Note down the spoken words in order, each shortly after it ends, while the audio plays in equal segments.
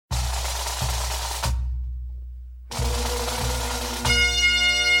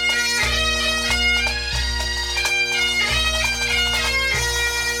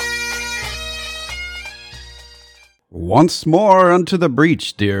Once more unto the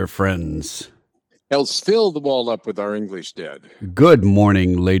breach, dear friends. Else fill the wall up with our English dead. Good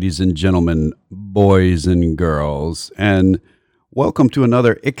morning, ladies and gentlemen, boys and girls, and welcome to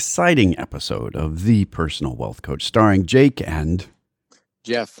another exciting episode of The Personal Wealth Coach, starring Jake and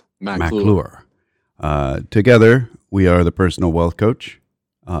Jeff McClure. Together, we are The Personal Wealth Coach,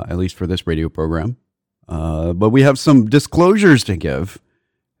 at least for this radio program. But we have some disclosures to give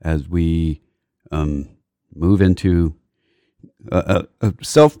as we move into a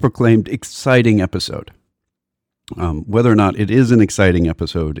self-proclaimed exciting episode. Whether or not it is an exciting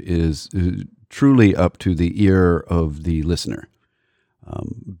episode is truly up to the ear of the listener.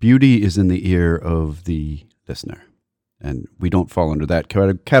 Beauty is in the ear of the listener, and we don't fall under that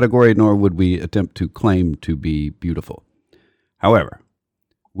category, nor would we attempt to claim to be beautiful. However,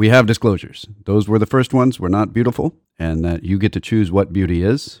 we have disclosures. Those were the first ones. We're not beautiful, and that you get to choose what beauty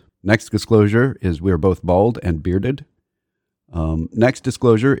is. Next disclosure is we're both bald and bearded. Next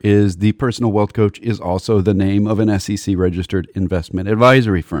disclosure is The Personal Wealth Coach is also the name of an SEC-registered investment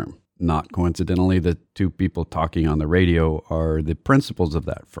advisory firm. Not coincidentally, the two people talking on the radio are the principals of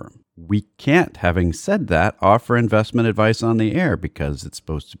that firm. We can't, having said that, offer investment advice on the air because it's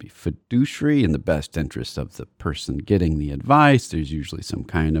supposed to be fiduciary in the best interest of the person getting the advice. There's usually some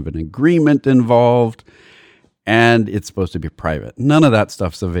kind of an agreement involved, and it's supposed to be private. None of that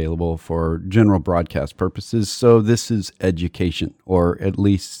stuff's available for general broadcast purposes, so this is education, or at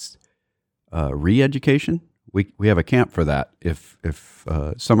least re-education. We have a camp for that. If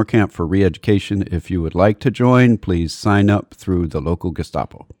summer camp for re-education, if you would like to join, please sign up through the local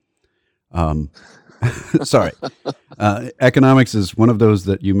Gestapo. Sorry. Economics is one of those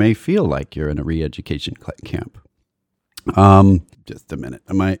that you may feel like you're in a re-education camp. Just a minute.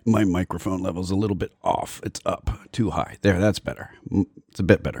 My microphone level's a little bit off. It's up too high. There, that's better. It's a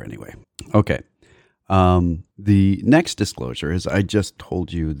bit better anyway. Okay. The next disclosure is I just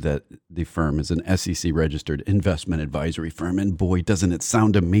told you that the firm is an SEC-registered investment advisory firm, and boy, doesn't it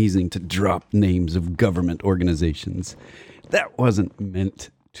sound amazing to drop names of government organizations. That wasn't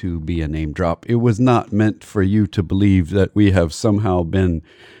meant to be a name drop. It was not meant for you to believe that we have somehow been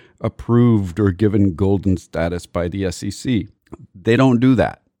approved or given golden status by the SEC. They don't do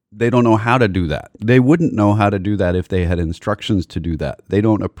that. They don't know how to do that. They wouldn't know how to do that if they had instructions to do that. They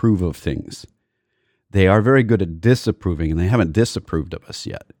don't approve of things. They are very good at disapproving, and they haven't disapproved of us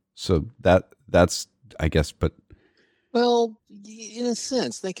yet. So that's I guess, but... Well, in a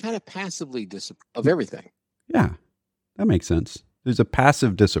sense, they kind of passively disapprove of everything. Yeah, that makes sense. There's a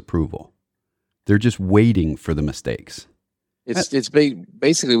passive disapproval. They're just waiting for the mistakes. It's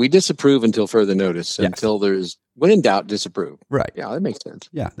basically we disapprove until further notice, yes. Until there's, when in doubt, disapprove. Right. Yeah, that makes sense.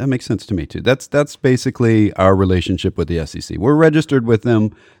 Yeah, that makes sense to me too. That's basically our relationship with the SEC. We're registered with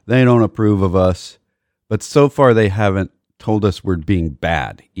them. They don't approve of us, but so far they haven't told us we're being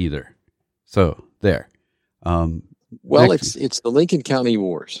bad either. So there. Well, it's the Lincoln County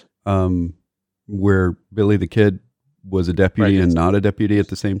Wars, where Billy the Kid was a deputy and not a deputy at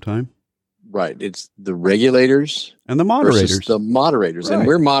the same time. Right. It's the regulators and the moderators. Versus the moderators. Right. And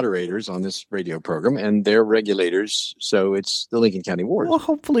we're moderators on this radio program, and they're regulators. So it's the Lincoln County Wars. Well,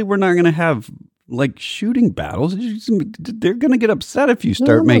 hopefully we're not going to have like shooting battles. They're going to get upset if you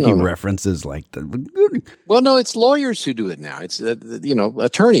start making references like that. Well, no, it's lawyers who do it now. It's,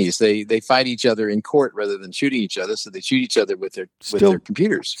 attorneys. They fight each other in court rather than shooting each other. So they shoot each other with their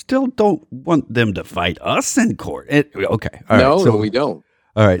computers. Still don't want them to fight us in court. Okay. All right. No, we don't.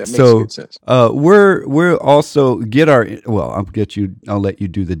 All right, that makes good sense. We're also I'll let you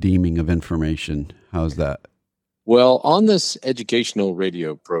do the deeming of information. How's that? Well, on this educational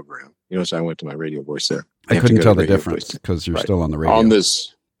radio program, so I went to my radio voice there. I couldn't tell the difference because you're still on the radio.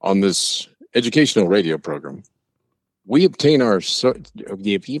 On this educational radio program, we obtain our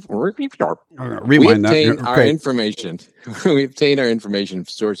information. We obtain our information from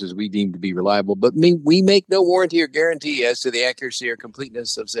sources we deem to be reliable, but we make no warranty or guarantee as to the accuracy or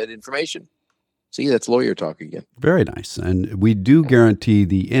completeness of said information. See, that's lawyer talk again. Very nice. And we do guarantee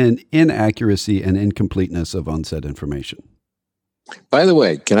the inaccuracy and incompleteness of unsaid information. By the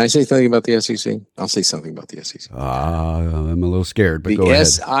way, can I say something about the SEC? I'll say something about the SEC. I'm a little scared, but go ahead.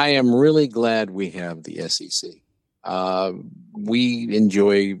 I am really glad we have the SEC. We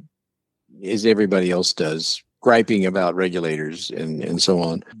enjoy, as everybody else does, griping about regulators and so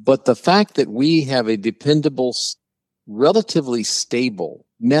on. But the fact that we have a dependable, relatively stable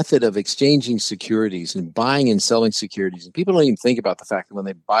method of exchanging securities and buying and selling securities, and people don't even think about the fact that when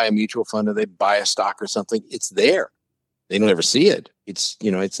they buy a mutual fund or they buy a stock or something, it's there. They don't ever see it. They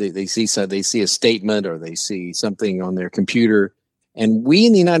see a statement or they see something on their computer And we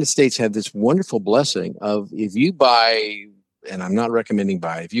in the United States have this wonderful blessing of if you buy, and I'm not recommending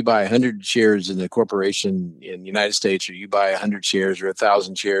buy, if you buy 100 shares in a corporation in the United States, or you buy 100 shares or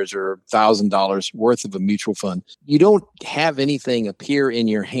 1,000 shares or $1,000 worth of a mutual fund, you don't have anything appear in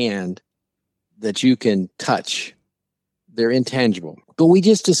your hand that you can touch. They're intangible. But we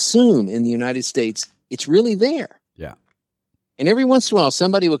just assume in the United States, it's really there. Yeah. And every once in a while,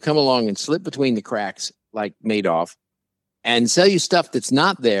 somebody will come along and slip between the cracks like Madoff and sell you stuff that's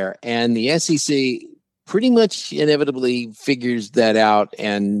not there. And the SEC pretty much inevitably figures that out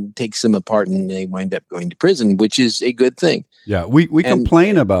and takes them apart, and they wind up going to prison, which is a good thing. Yeah, we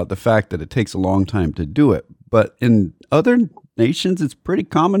complain about the fact that it takes a long time to do it. But in other nations, it's pretty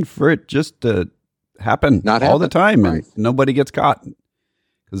common for it just to happen all the time. Right. And nobody gets caught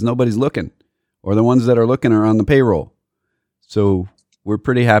because nobody's looking. Or the ones that are looking are on the payroll. So we're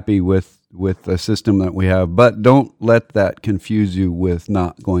pretty happy with the system that we have, but don't let that confuse you with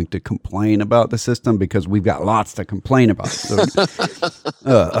not going to complain about the system, because we've got lots to complain about. So,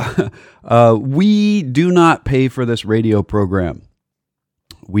 we do not pay for this radio program.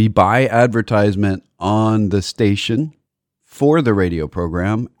 We buy advertisement on the station for the radio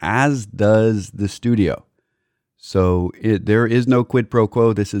program, as does the studio. So there is no quid pro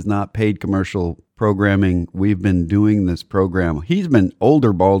quo. This is not paid commercial programming. We've been doing this program. He's been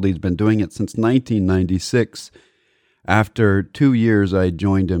older, Baldy's been doing it since 1996. After 2 years, I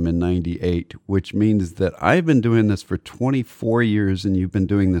joined him in 98, which means that I've been doing this for 24 years and you've been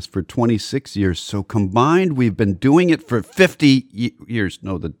doing this for 26 years. So combined, we've been doing it for 50 years.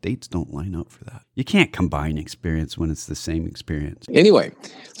 No, the dates don't line up for that. You can't combine experience when it's the same experience. Anyway,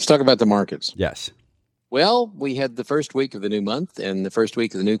 let's talk about the markets. Yes. Well, we had the first week of the new month, and the first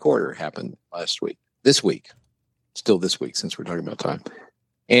week of the new quarter happened last week. This week, still this week, since we're talking about time.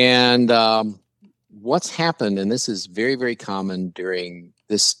 And what's happened, and this is very, very common during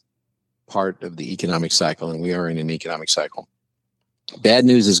this part of the economic cycle, and we are in an economic cycle. Bad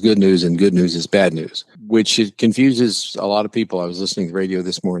news is good news, and good news is bad news, which confuses a lot of people. I was listening to the radio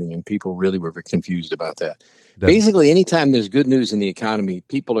this morning, and people really were confused about that. Basically, anytime there's good news in the economy,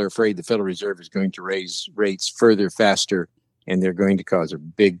 people are afraid the Federal Reserve is going to raise rates further, faster, and they're going to cause a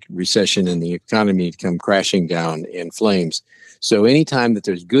big recession and the economy to come crashing down in flames. So anytime that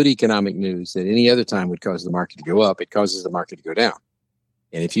there's good economic news that any other time would cause the market to go up, it causes the market to go down.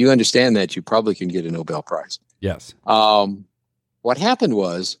 And if you understand that, you probably can get a Nobel Prize. Yes. What happened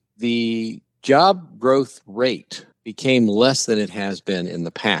was the job growth rate became less than it has been in the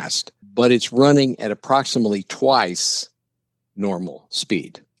past, but it's running at approximately twice normal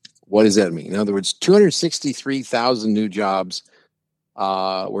speed. What does that mean? In other words, 263,000 new jobs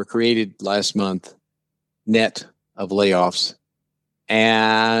were created last month, net of layoffs.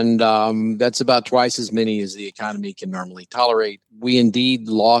 And that's about twice as many as the economy can normally tolerate. We indeed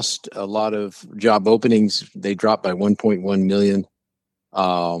lost a lot of job openings. They dropped by 1.1 million.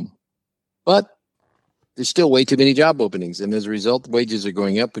 But there's still way too many job openings. And as a result, wages are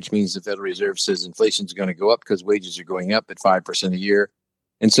going up, which means the Federal Reserve says inflation is going to go up because wages are going up at 5% a year.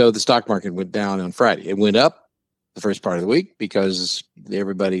 And so the stock market went down on Friday. It went up the first part of the week because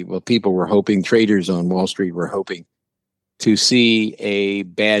people were hoping, traders on Wall Street were hoping to see a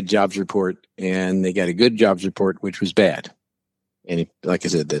bad jobs report, and they got a good jobs report, which was bad. And like I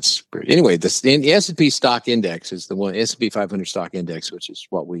said, that's weird. Anyway, the S&P stock index is the one, S&P 500 stock index, which is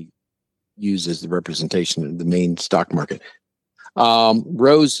what we use as the representation of the main stock market,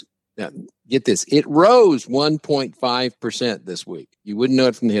 rose. Now, get this, it rose 1.5% this week. You wouldn't know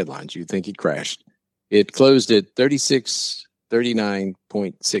it from the headlines. You'd think it crashed. It closed at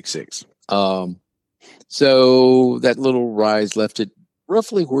 3639.66. So that little rise left it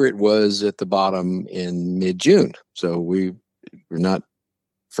roughly where it was at the bottom in mid-June. So we're not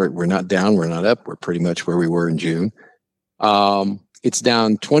down, we're not up. We're pretty much where we were in June. It's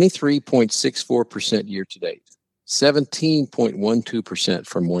down 23.64% year to date, 17.12%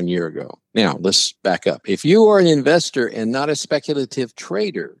 from 1 year ago. Now, let's back up. If you are an investor and not a speculative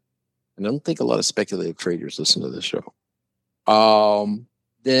trader, and I don't think a lot of speculative traders listen to this show,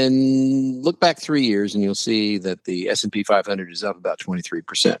 then look back 3 years and you'll see that the S&P 500 is up about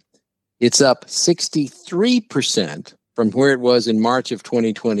 23%. It's up 63% from where it was in March of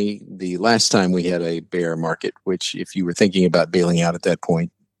 2020, the last time we had a bear market, which if you were thinking about bailing out at that point,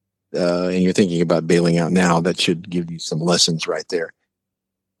 and you're thinking about bailing out now, that should give you some lessons right there.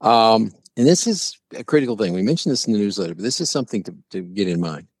 And this is a critical thing. We mentioned this in the newsletter, but this is something to get in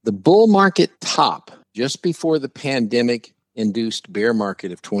mind. The bull market top just before the pandemic-induced bear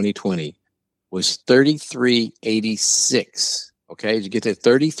market of 2020 was 33.86. Okay, did you get to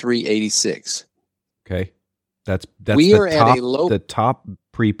 33.86? Okay. That's we are at a low, the top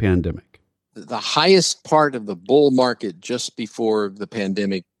pre-pandemic. the highest part of the bull market just before the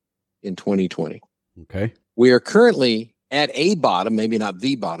pandemic in 2020. Okay. We are currently at a bottom, maybe not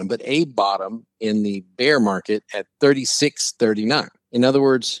the bottom, but a bottom in the bear market at 36.39. In other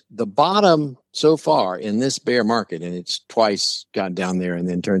words, the bottom so far in this bear market, and it's twice gone down there and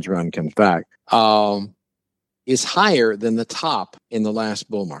then turns around and comes back, is higher than the top in the last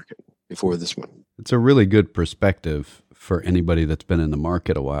bull market before this one. It's a really good perspective for anybody that's been in the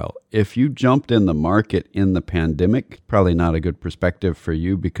market a while. If you jumped in the market in the pandemic, probably not a good perspective for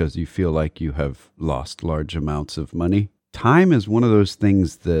you because you feel like you have lost large amounts of money. Time is one of those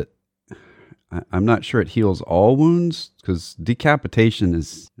things that I'm not sure it heals all wounds, because decapitation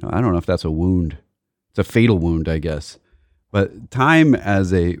is, I don't know if that's a wound. It's a fatal wound, I guess. But time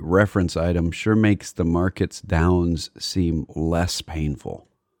as a reference item sure makes the market's downs seem less painful.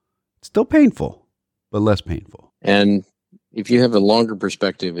 It's still painful, but less painful. And if you have a longer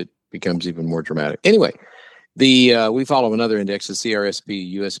perspective, it becomes even more dramatic. Anyway, we follow another index, the CRSP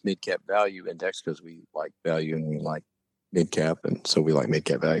U.S. Mid-Cap Value Index, because we like value and we like mid-cap, and so we like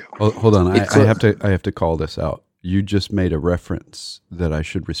mid-cap value. Hold on, I have to call this out. You just made a reference that I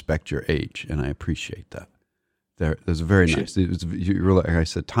should respect your age, and I appreciate that. There's very nice. You were like I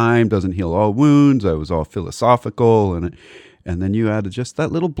said, time doesn't heal all wounds. I was all philosophical, and then you added just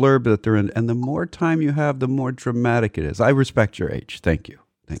that little blurb that they're in. And the more time you have, the more dramatic it is. I respect your age. Thank you.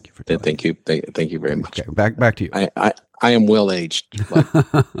 Thank you for telling Thank you. Thank you very much. Okay, back to you. I am well aged,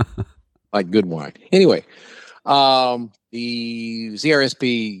 like good wine. Anyway, the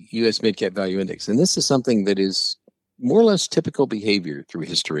CRSP U.S. Mid-Cap Value Index, and this is something that is more or less typical behavior through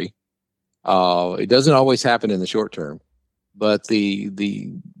history. It doesn't always happen in the short term, but the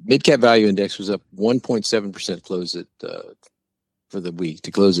Mid-Cap Value Index was up 1.7% close at for the week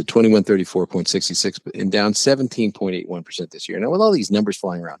to close at 2134.66, and down 17.81% this year. Now, with all these numbers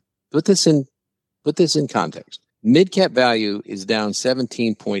flying around, put this in context. Mid-Cap Value is down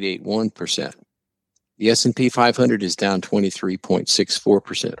 17.81%. The S&P 500 is down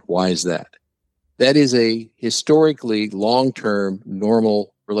 23.64%. Why is that? That is a historically long-term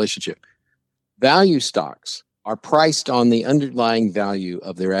normal relationship. Value stocks are priced on the underlying value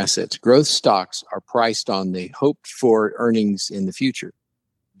of their assets. Growth stocks are priced on the hoped for earnings in the future.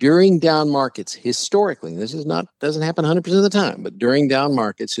 During down markets, historically, this doesn't happen 100% of the time, but during down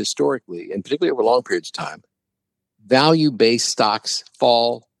markets, historically, and particularly over long periods of time, value-based stocks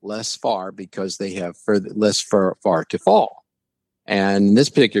fall less far because they have less far to fall. And in this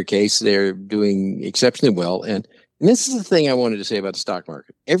particular case, they're doing exceptionally well. And this is the thing I wanted to say about the stock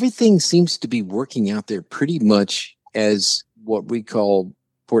market. Everything seems to be working out there pretty much as what we call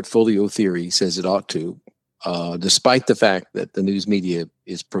portfolio theory says it ought to, despite the fact that the news media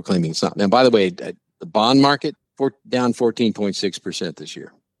is proclaiming it's not. Now, by the way, the bond market down 14.6% this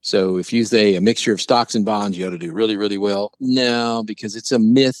year. So if you say a mixture of stocks and bonds, you ought to do really, really well. No, because it's a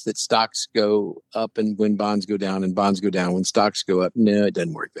myth that stocks go up and when bonds go down, and bonds go down when stocks go up. No, it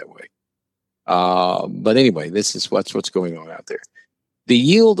doesn't work that way. But anyway, this is what's going on out there. The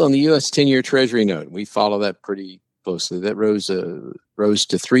yield on the U.S. 10-year Treasury note, we follow that pretty closely. That rose to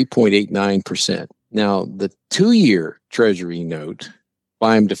 3.89%. Now, the 2-year Treasury note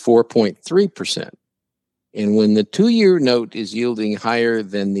climbed to 4.3%. And when the 2-year note is yielding higher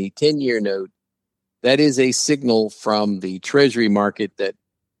than the 10-year note, that is a signal from the Treasury market that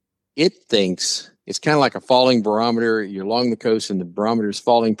it thinks it's kind of like a falling barometer. You're along the coast and the barometer is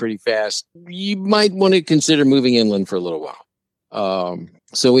falling pretty fast. You might want to consider moving inland for a little while.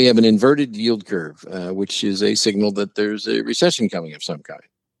 So we have an inverted yield curve, which is a signal that there's a recession coming of some kind.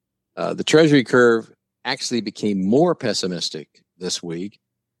 The Treasury curve actually became more pessimistic this week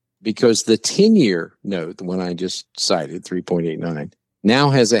because the 10-year note, the one I just cited, 3.89, now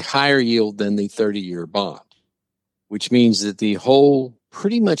has a higher yield than the 30-year bond, which means that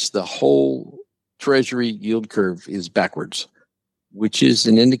pretty much the whole Treasury yield curve is backwards, which is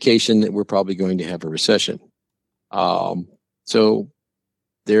an indication that we're probably going to have a recession. So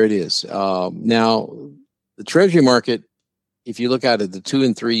there it is. Now, the Treasury market, if you look at it, the 2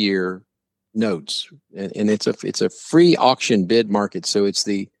 and 3 year notes, and it's a free auction bid market. So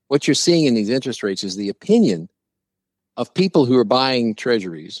what you're seeing in these interest rates is the opinion of people who are buying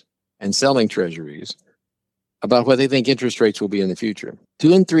treasuries and selling treasuries about what they think interest rates will be in the future.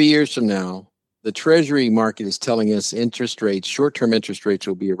 2 and 3 years from now, the Treasury market is telling us short-term interest rates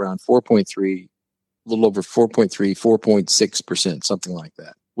will be around 4.3, a little over 4.3, 4.6%, something like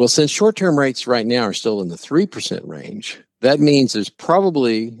that. Well, since short-term rates right now are still in the 3% range, that means there's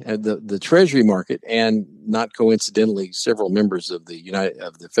probably the Treasury market, and not coincidentally, several members of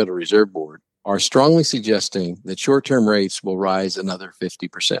the Federal Reserve Board are strongly suggesting that short-term rates will rise another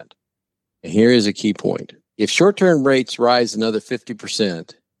 50%. And here is a key point. If short-term rates rise another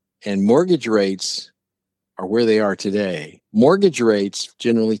 50% and mortgage rates are where they are today, mortgage rates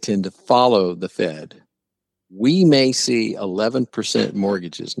generally tend to follow the Fed. We may see 11%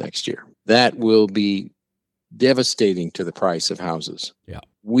 mortgages next year. That will be devastating to the price of houses. Yeah.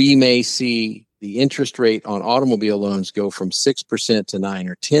 We may see the interest rate on automobile loans go from 6% to 9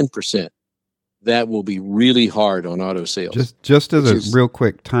 or 10%. That will be really hard on auto sales. Just as a real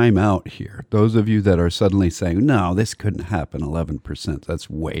quick time out here, those of you that are suddenly saying, no, this couldn't happen, 11%, that's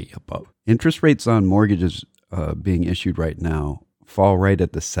way above. Interest rates on mortgages being issued right now fall right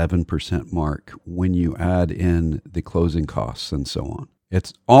at the 7% mark when you add in the closing costs and so on.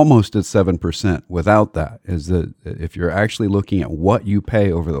 It's almost at 7% without that. If you're actually looking at what you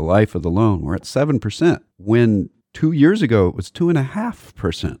pay over the life of the loan, we're at 7%. When 2 years ago, it was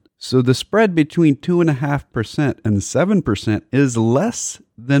 2.5%. So the spread between 2.5% and 7% is less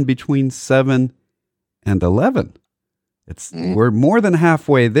than between 7 and 11. We're more than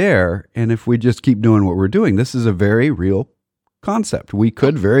halfway there. And if we just keep doing what we're doing, this is a very real concept. We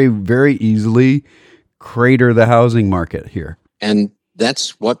could very, very easily crater the housing market here. And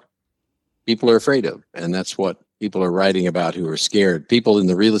that's what people are afraid of. And that's what people are writing about who are scared. People in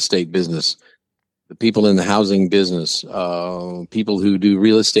the real estate business, the people in the housing business, people who do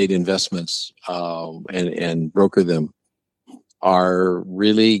real estate investments and broker them are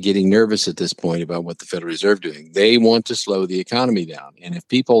really getting nervous at this point about what the Federal Reserve is doing. They want to slow the economy down. And if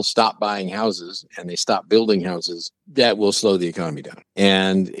people stop buying houses and they stop building houses, that will slow the economy down.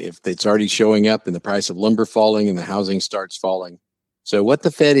 And if it's already showing up in the price of lumber falling and the housing starts falling. So what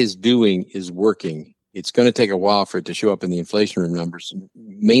the Fed is doing is working. It's going to take a while for it to show up in the inflation numbers,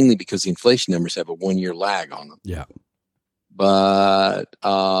 mainly because the inflation numbers have a 1-year lag on them. Yeah. But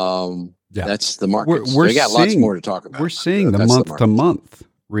that's the market. We got lots more to talk about. We're seeing the month-to-month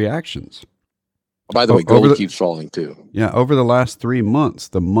reactions. Oh, by the way, gold keeps falling too. Yeah, over the last 3 months,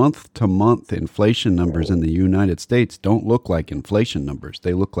 the month-to-month inflation numbers in the United States don't look like inflation numbers.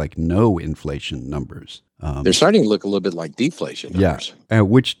 They look like no inflation numbers. They're starting to look a little bit like deflation numbers. Yeah,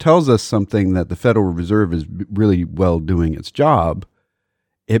 which tells us something that the Federal Reserve is really well doing its job.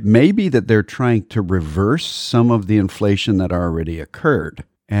 It may be that they're trying to reverse some of the inflation that already occurred.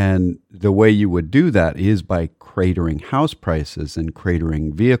 And the way you would do that is by cratering house prices and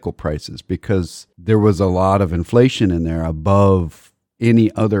cratering vehicle prices, because there was a lot of inflation in there above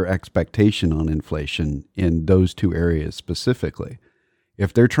any other expectation on inflation in those two areas specifically.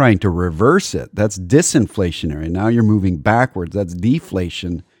 If they're trying to reverse it, that's disinflationary. Now you're moving backwards. That's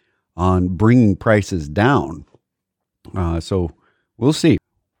deflation on bringing prices down. So we'll see.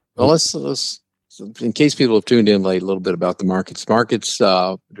 Well, let's in case people have tuned in late, a little bit about the markets. Markets,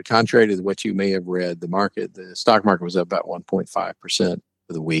 contrary to what you may have read, the stock market was up about 1.5%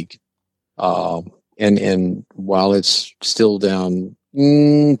 for the week. And while it's still down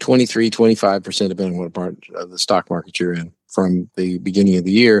 23, 25%, depending on what part of the stock market you're in from the beginning of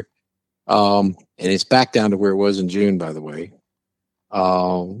the year. And it's back down to where it was in June, by the way.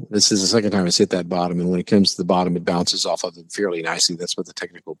 This is the second time it's hit that bottom. And when it comes to the bottom, it bounces off of it fairly nicely. That's what the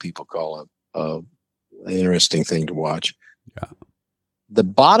technical people call an interesting thing to watch. Yeah. The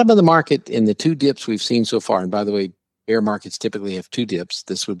bottom of the market in the two dips we've seen so far, and by the way, bear markets typically have two dips.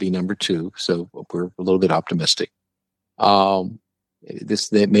 This would be number two. So we're a little bit optimistic.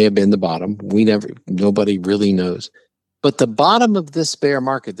 That may have been the bottom. Nobody really knows. But the bottom of this bear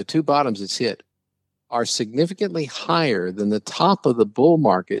market, the two bottoms it's hit, are significantly higher than the top of the bull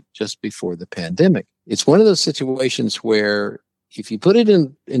market just before the pandemic. It's one of those situations where if you put it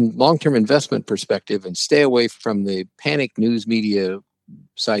in long-term investment perspective and stay away from the panic news media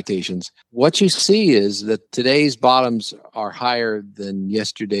citations, what you see is that today's bottoms are higher than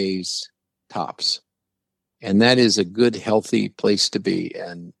yesterday's tops. And that is a good, healthy place to be.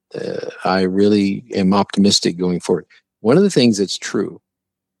 And I really am optimistic going forward. One of the things that's true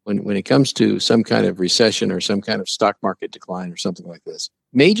when it comes to some kind of recession or some kind of stock market decline or something like this,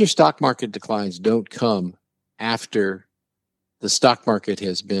 major stock market declines don't come after the stock market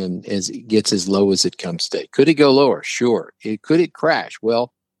gets as low as it comes today. Could it go lower? Sure. Could it crash?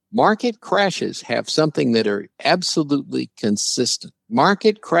 Well, market crashes have something that are absolutely consistent.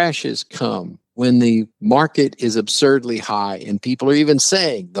 Market crashes come when the market is absurdly high and people are even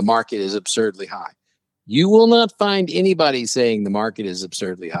saying the market is absurdly high. You will not find anybody saying the market is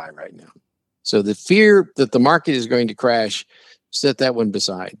absurdly high right now. So the fear that the market is going to crash set that one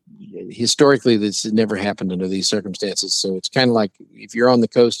beside. Historically, this has never happened under these circumstances. So it's kind of like if you're on the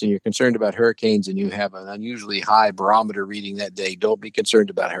coast and you're concerned about hurricanes and you have an unusually high barometer reading that day, don't be concerned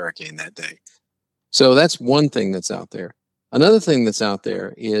about hurricane that day. So that's one thing that's out there. Another thing that's out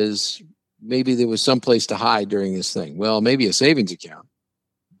there is maybe there was some place to hide during this thing. Well, maybe a savings account,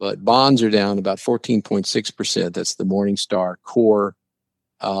 but bonds are down about 14.6%. That's the Morningstar Core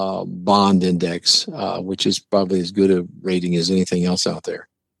bond index, which is probably as good a rating as anything else out there.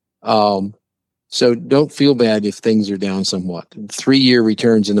 So don't feel bad if things are down somewhat. 3-year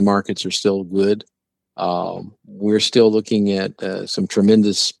returns in the markets are still good. We're still looking at some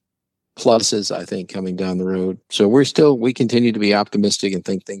tremendous pluses, I think, coming down the road. So we continue to be optimistic and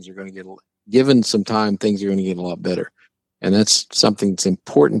think things are going to given some time, things are going to get a lot better. And that's something that's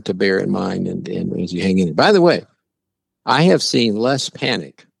important to bear in mind and as you hang in. By the way, I have seen less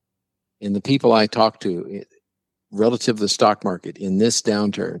panic in the people I talk to relative to the stock market in this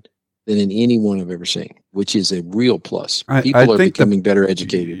downturn than in any one I've ever seen, which is a real plus. People are becoming better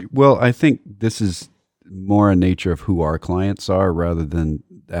educated. Well, I think this is more a nature of who our clients are rather than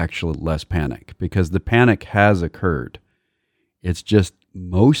actual less panic, because the panic has occurred. It's just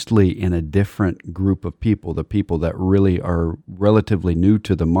mostly in a different group of people, the people that really are relatively new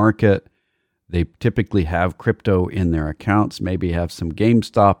to the market. They typically have crypto in their accounts, maybe have some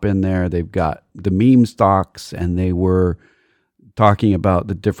GameStop in there. They've got the meme stocks, and they were talking about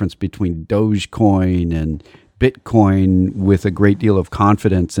the difference between Dogecoin and Bitcoin with a great deal of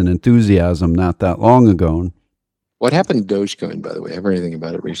confidence and enthusiasm not that long ago. What happened to Dogecoin, by the way? I haven't heard anything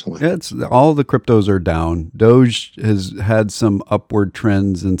about it recently. It's all the cryptos are down. Doge has had some upward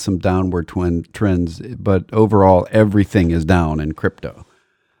trends and some downward trends, but overall everything is down in crypto.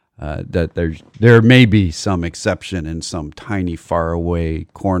 That there may be some exception in some tiny faraway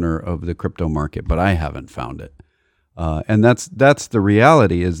corner of the crypto market, but I haven't found it. And that's the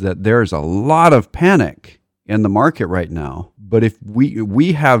reality, is that there's a lot of panic in the market right now. But if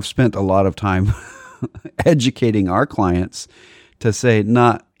we have spent a lot of time educating our clients to say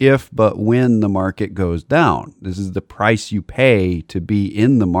not if, but when the market goes down. This is the price you pay to be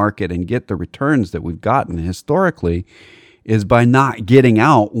in the market and get the returns that we've gotten historically, is by not getting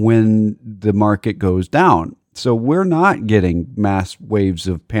out when the market goes down. So we're not getting mass waves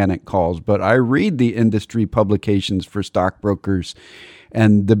of panic calls, but I read the industry publications for stockbrokers,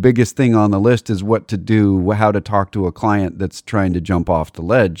 and the biggest thing on the list is what to do, how to talk to a client that's trying to jump off the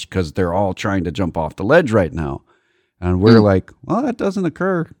ledge, because they're all trying to jump off the ledge right now. And we're like, well, that doesn't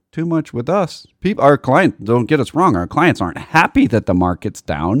occur too much with us. Our clients, don't get us wrong, our clients aren't happy that the market's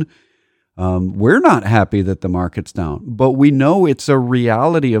down. We're not happy that the market's down, but we know it's a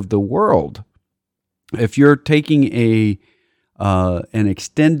reality of the world. If you're taking an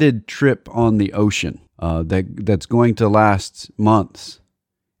extended trip on the ocean that's going to last months,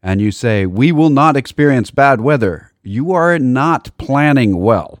 and you say, we will not experience bad weather, you are not planning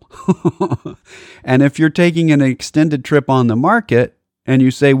well. And if you're taking an extended trip on the market and you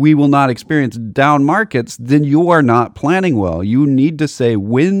say, we will not experience down markets, then you are not planning well. You need to say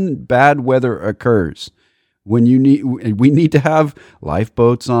when bad weather occurs. We need to have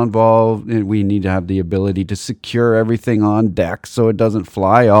lifeboats involved, and we need to have the ability to secure everything on deck so it doesn't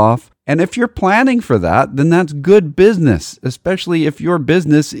fly off. And if you're planning for that, then that's good business, especially if your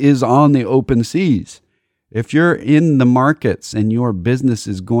business is on the open seas. If you're in the markets and your business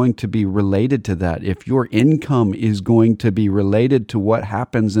is going to be related to that, if your income is going to be related to what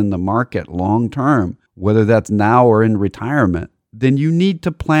happens in the market long term, whether that's now or in retirement, then you need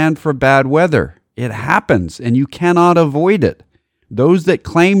to plan for bad weather. It happens, and you cannot avoid it. Those that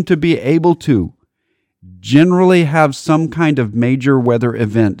claim to be able to generally have some kind of major weather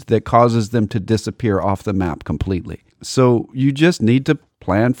event that causes them to disappear off the map completely. So you just need to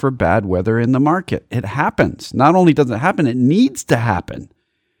plan for bad weather in the market. It happens. Not only does it happen, it needs to happen.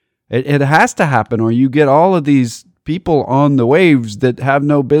 It has to happen, or you get all of these people on the waves that have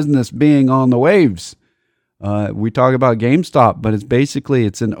no business being on the waves. We talk about GameStop, but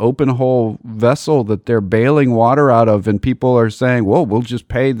it's an open hole vessel that they're bailing water out of, and people are saying, well, we'll just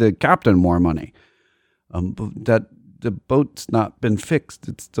pay the captain more money. That the boat's not been fixed.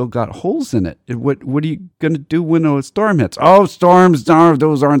 It's still got holes in it. What are you going to do when a storm hits? Oh, storms,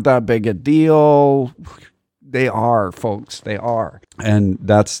 those aren't that big a deal. They are, folks. They are. And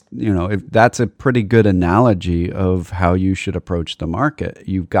that's a pretty good analogy of how you should approach the market.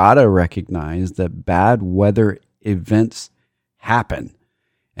 You've got to recognize that bad weather events happen.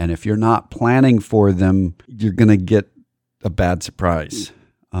 And if you're not planning for them, you're going to get a bad surprise.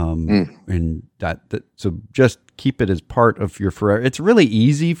 And so just keep it as part of your forever. It's really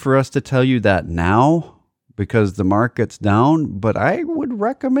easy for us to tell you that now, because the market's down, but I would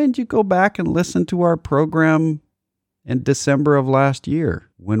recommend you go back and listen to our program in December of last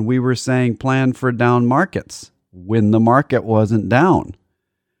year when we were saying plan for down markets when the market wasn't down.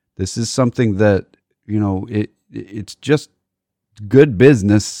 This is something that, it's just good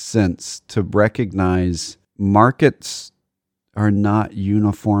business sense to recognize markets are not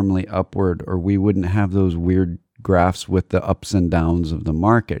uniformly upward, or we wouldn't have those weird graphs with the ups and downs of the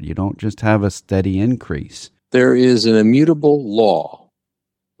market. You don't just have a steady increase. There is an immutable law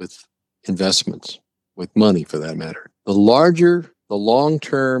with investments, with money for that matter. The larger the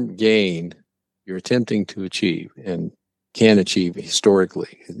long-term gain you're attempting to achieve and can achieve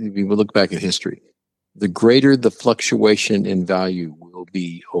historically, if you look back at history, the greater the fluctuation in value will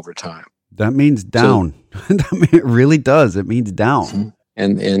be over time. That means down. So, it really does. It means down. Mm-hmm.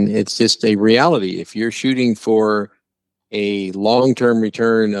 And it's just a reality. If you're shooting for a long-term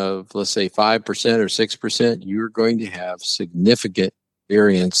return of, let's say, 5% or 6%, you're going to have significant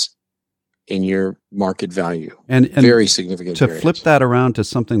variance in your market value. And very significant to variance. Flip that around to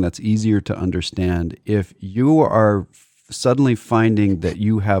something that's easier to understand, if you are suddenly finding that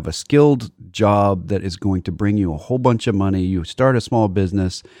you have a skilled job that is going to bring you a whole bunch of money, you start a small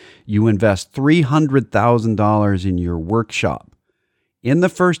business, you invest $300,000 in your workshop. In the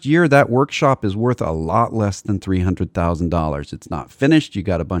first year, that workshop is worth a lot less than $300,000. It's not finished. You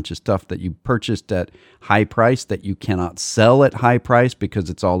got a bunch of stuff that you purchased at high price that you cannot sell at high price because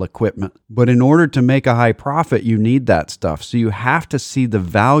it's all equipment. But in order to make a high profit, you need that stuff. So you have to see the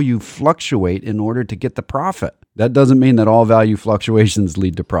value fluctuate in order to get the profit. That doesn't mean that all value fluctuations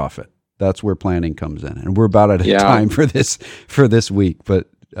lead to profit. That's where planning comes in. And we're about out of time for this week, but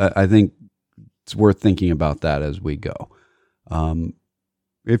I think it's worth thinking about that as we go.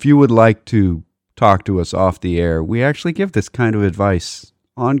 If you would like to talk to us off the air, we actually give this kind of advice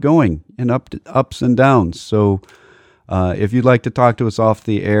ongoing in ups and downs. So if you'd like to talk to us off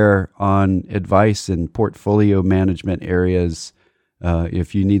the air on advice in portfolio management areas,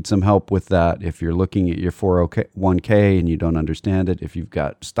 if you need some help with that, if you're looking at your 401k and you don't understand it, if you've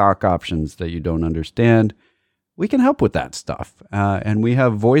got stock options that you don't understand, we can help with that stuff. And we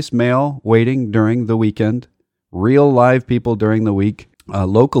have voicemail waiting during the weekend, real live people during the week.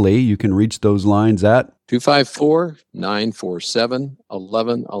 Locally, you can reach those lines at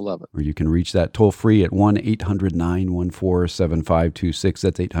 254-947-1111. Or you can reach that toll free at 1-800-914-7526.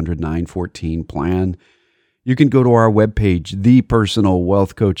 That's 800-914-PLAN. You can go to our webpage,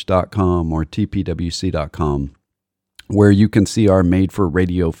 thepersonalwealthcoach.com or tpwc.com, where you can see our made for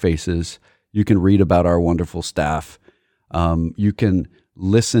radio faces. You can read about our wonderful staff. You can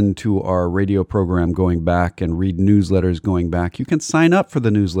listen to our radio program going back and read newsletters going back. You can sign up for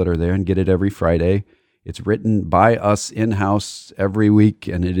the newsletter there and get it every Friday. It's written by us in-house every week,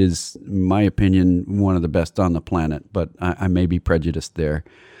 and it is, in my opinion, one of the best on the planet, but I may be prejudiced there.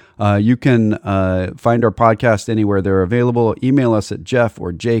 You can find our podcast anywhere they're available. Email us at Jeff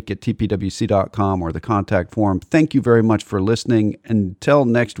or Jake at tpwc.com or the contact form. Thank you very much for listening. Until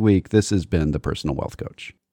next week, this has been The Personal Wealth Coach.